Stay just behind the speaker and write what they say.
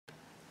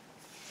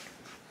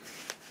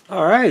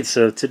Alright,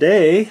 so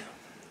today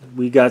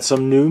we got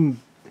some new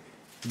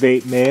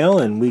vape mail,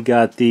 and we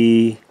got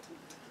the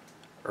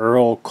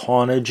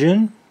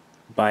Erlkonigin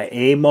by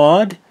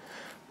A-Mod.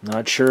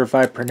 Not sure if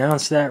I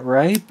pronounced that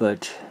right,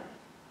 but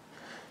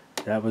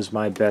that was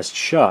my best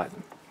shot.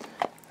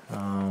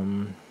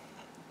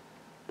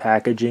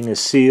 Packaging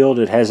is sealed.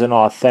 It has an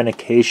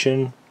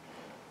authentication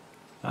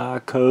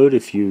code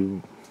if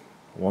you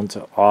want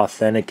to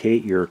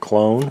authenticate your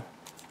clone.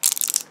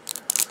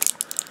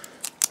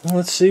 Well,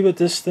 let's see what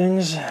this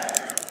thing's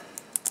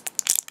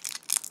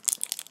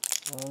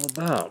all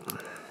about.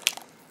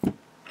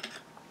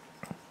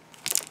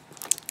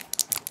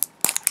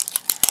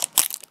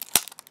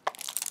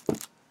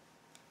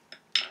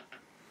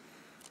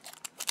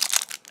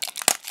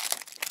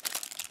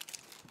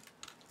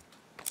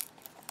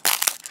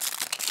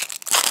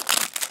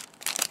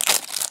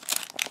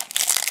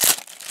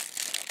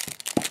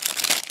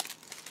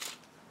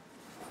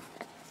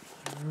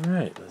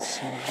 Alright, let's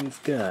see what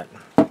we've got.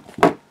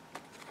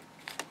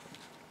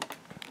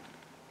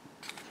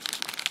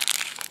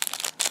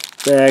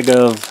 Bag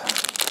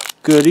of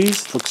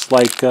goodies. Looks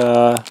like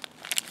a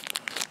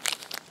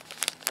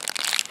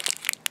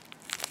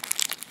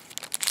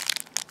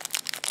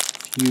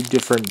few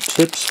different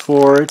tips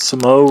for it.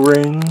 Some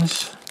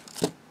O-rings,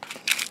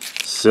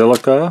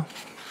 silica,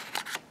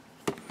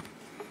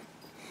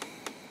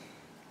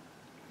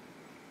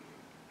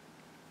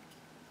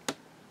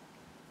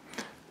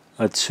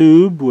 a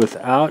tube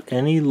without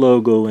any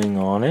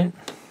logoing on it.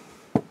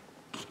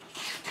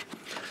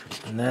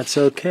 And that's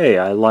okay.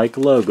 I like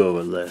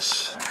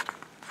logo-less.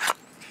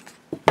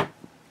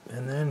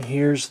 And then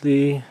here's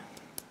the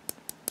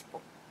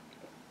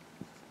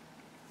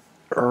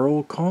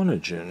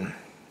Erlkonigin.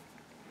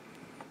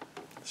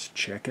 Let's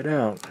check it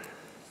out.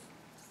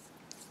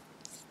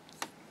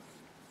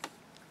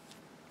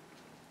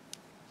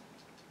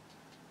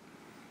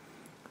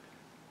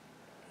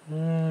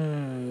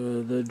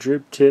 The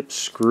drip tip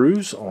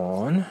screws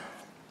on.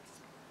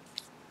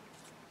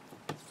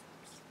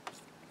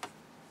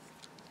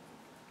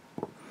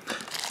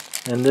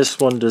 And this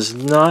one does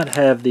not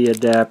have the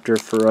adapter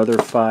for other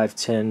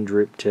 510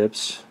 drip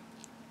tips.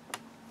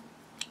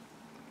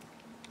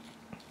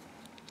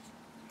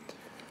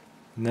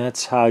 And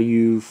that's how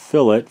you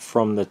fill it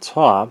from the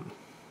top.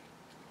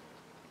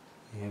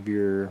 You have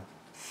your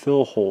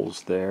fill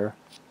holes there.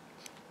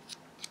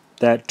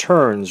 That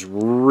turns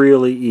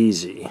really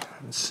easy.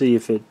 Let's see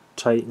if it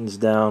tightens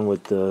down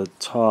with the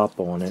top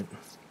on it.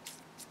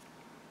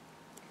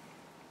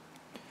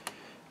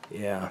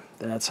 Yeah,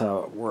 that's how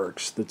it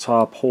works. The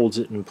top holds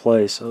it in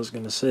place. I was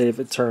going to say, if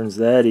it turns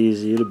that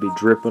easy, it'll be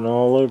dripping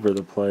all over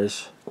the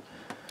place.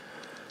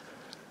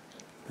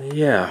 But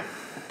yeah,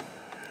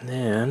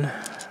 and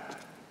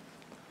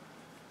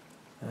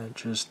that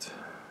just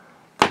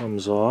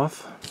comes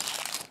off.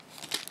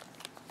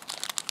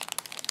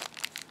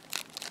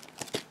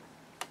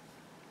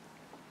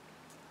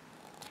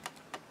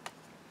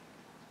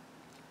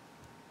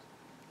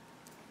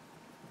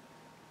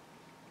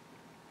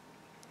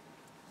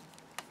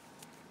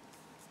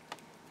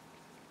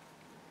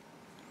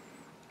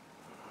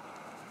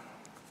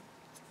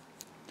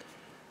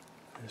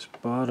 This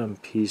bottom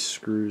piece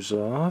screws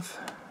off.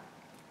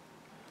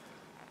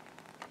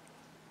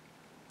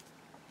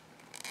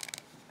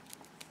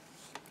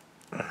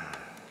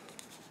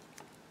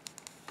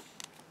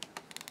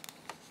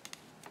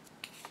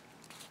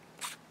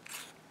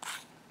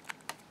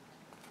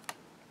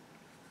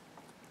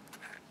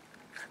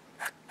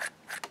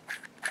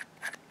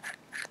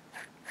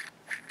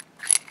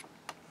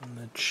 And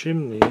the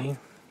chimney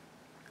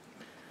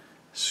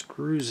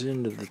screws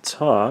into the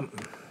top.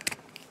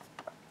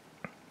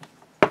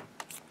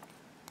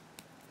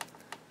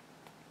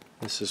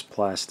 This is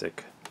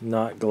plastic,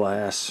 not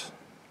glass.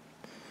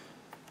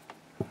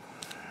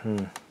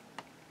 There's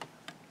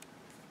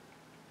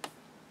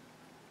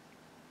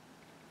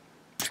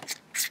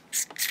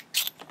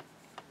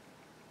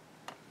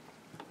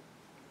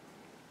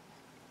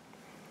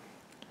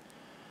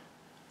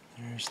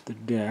the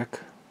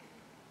deck.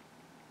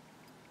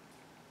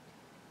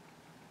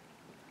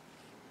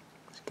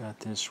 It's got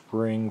this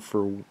ring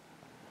for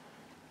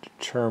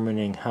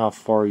determining how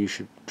far you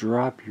should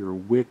drop your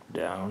wick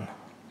down.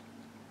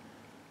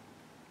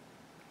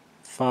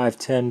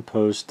 510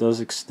 post does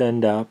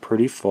extend out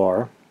pretty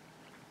far.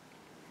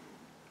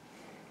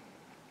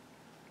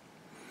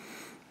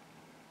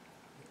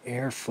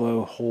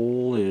 Airflow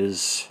hole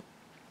is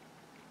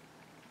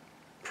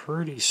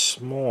pretty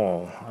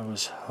small. I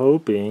was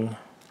hoping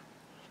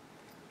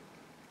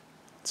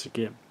to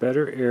get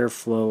better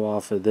airflow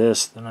off of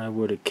this than I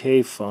would a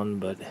Kayfun,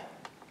 but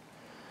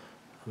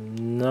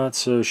I'm not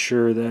so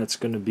sure that's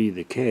going to be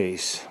the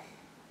case.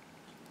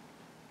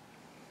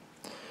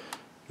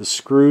 The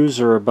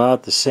screws are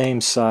about the same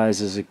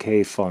size as a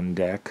Kayfun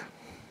deck,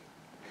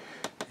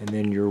 and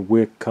then your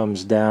wick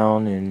comes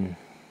down and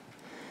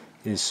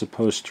is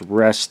supposed to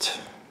rest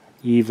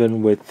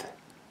even with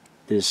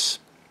this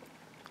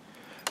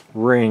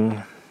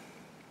ring.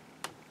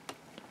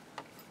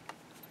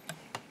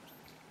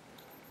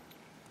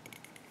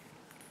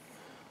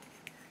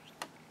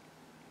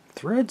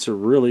 threads are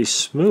really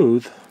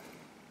smooth.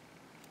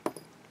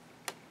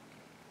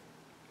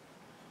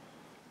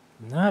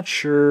 Not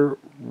sure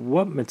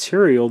what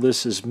material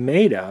this is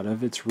made out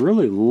of. It's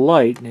really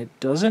light and it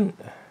doesn't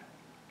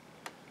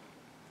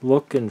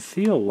look and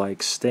feel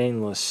like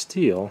stainless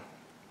steel.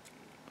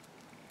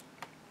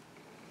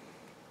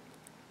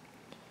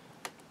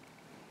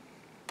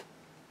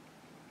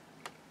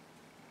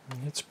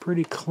 It's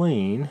pretty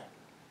clean.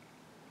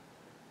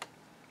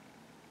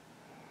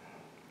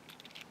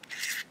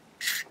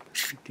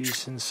 Pretty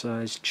decent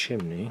sized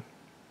chimney.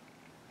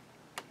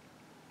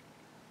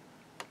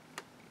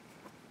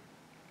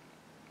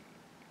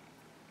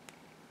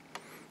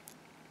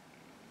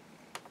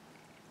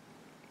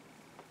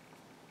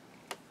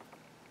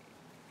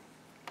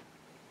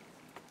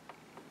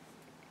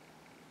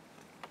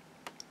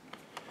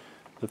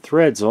 The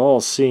threads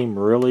all seem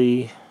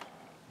really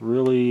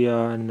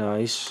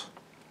nice,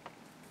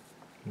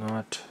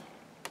 not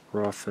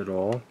rough at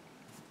all.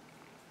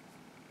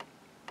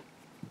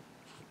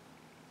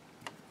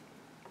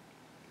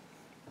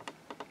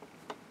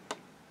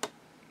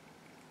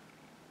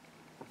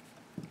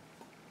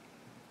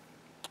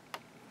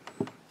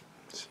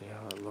 See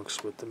how it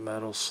looks with the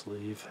metal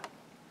sleeve.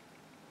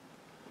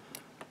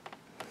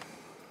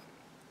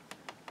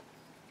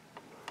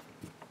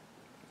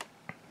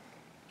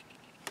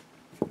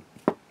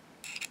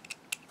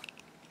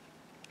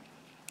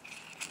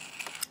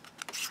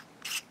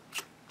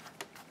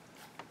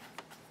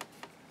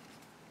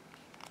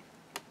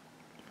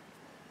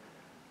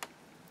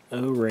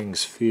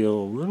 O-rings feel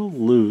a little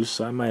loose.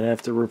 I might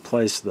have to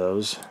replace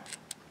those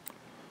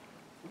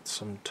with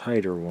some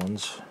tighter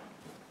ones.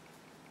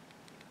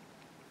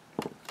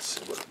 Let's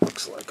see what it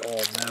looks like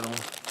all metal.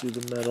 Do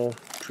the metal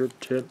drip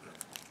tip.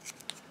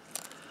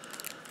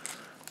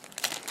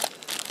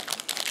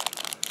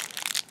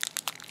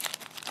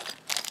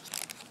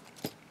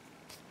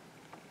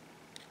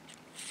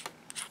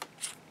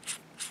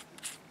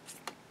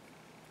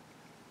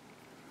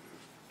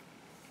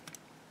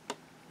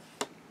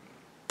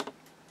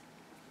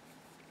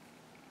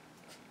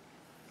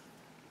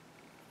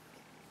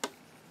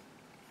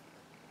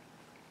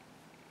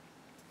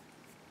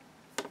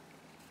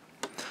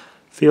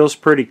 Feels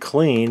pretty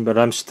clean, but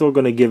I'm still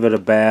going to give it a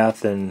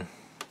bath and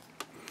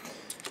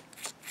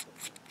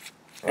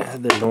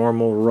the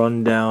normal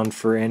rundown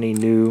for any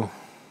new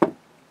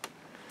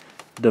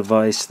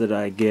device that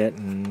I get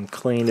and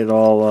clean it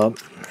all up.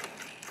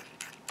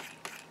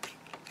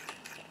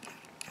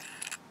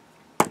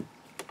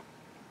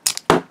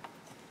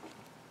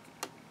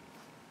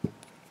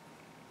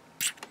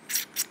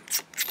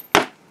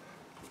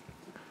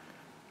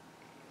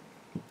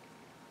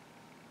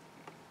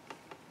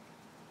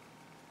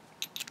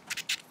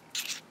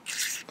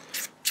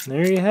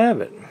 There you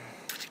have it.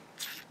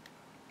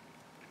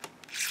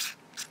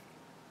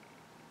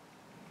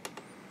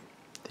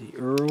 The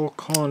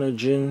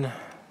Erlkonigin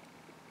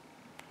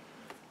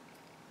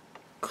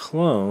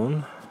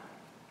Clone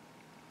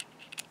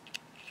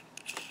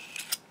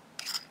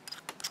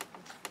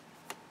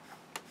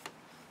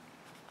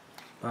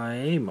by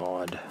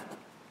Amod.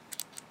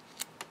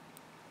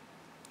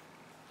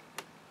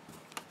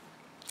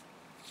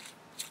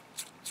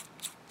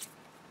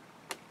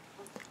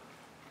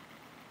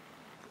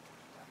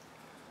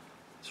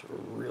 It's a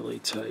really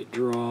tight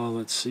draw.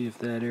 Let's see if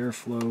that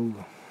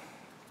airflow...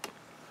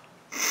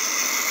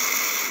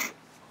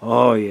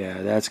 Oh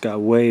yeah, that's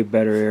got way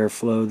better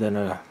airflow than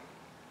a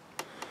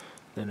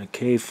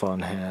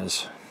Kayfun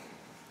has.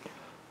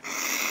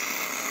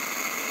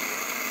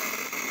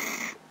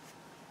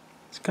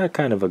 It's got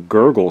kind of a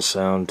gurgle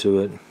sound to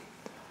it.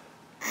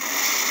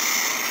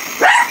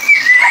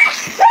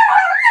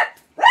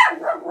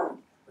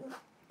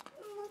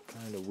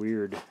 Kind of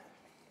weird.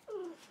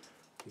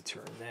 You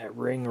turn that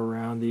ring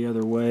around the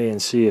other way and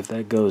see if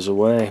that goes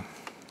away.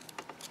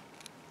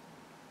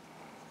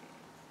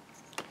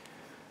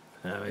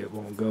 No, it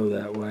won't go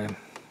that way.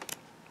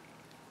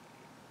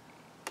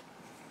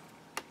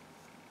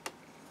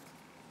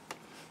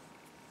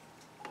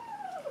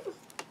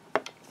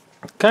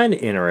 Kind of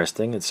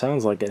interesting. It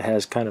sounds like it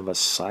has kind of a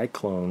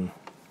cyclone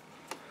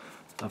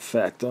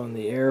effect on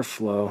the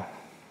airflow.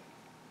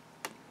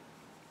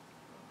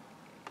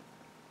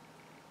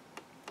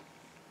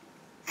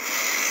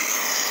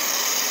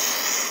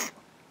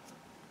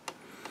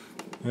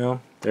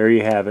 Well, there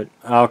you have it.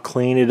 I'll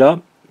clean it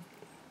up,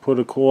 put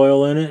a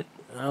coil in it,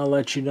 I'll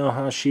let you know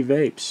how she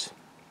vapes.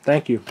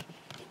 Thank you.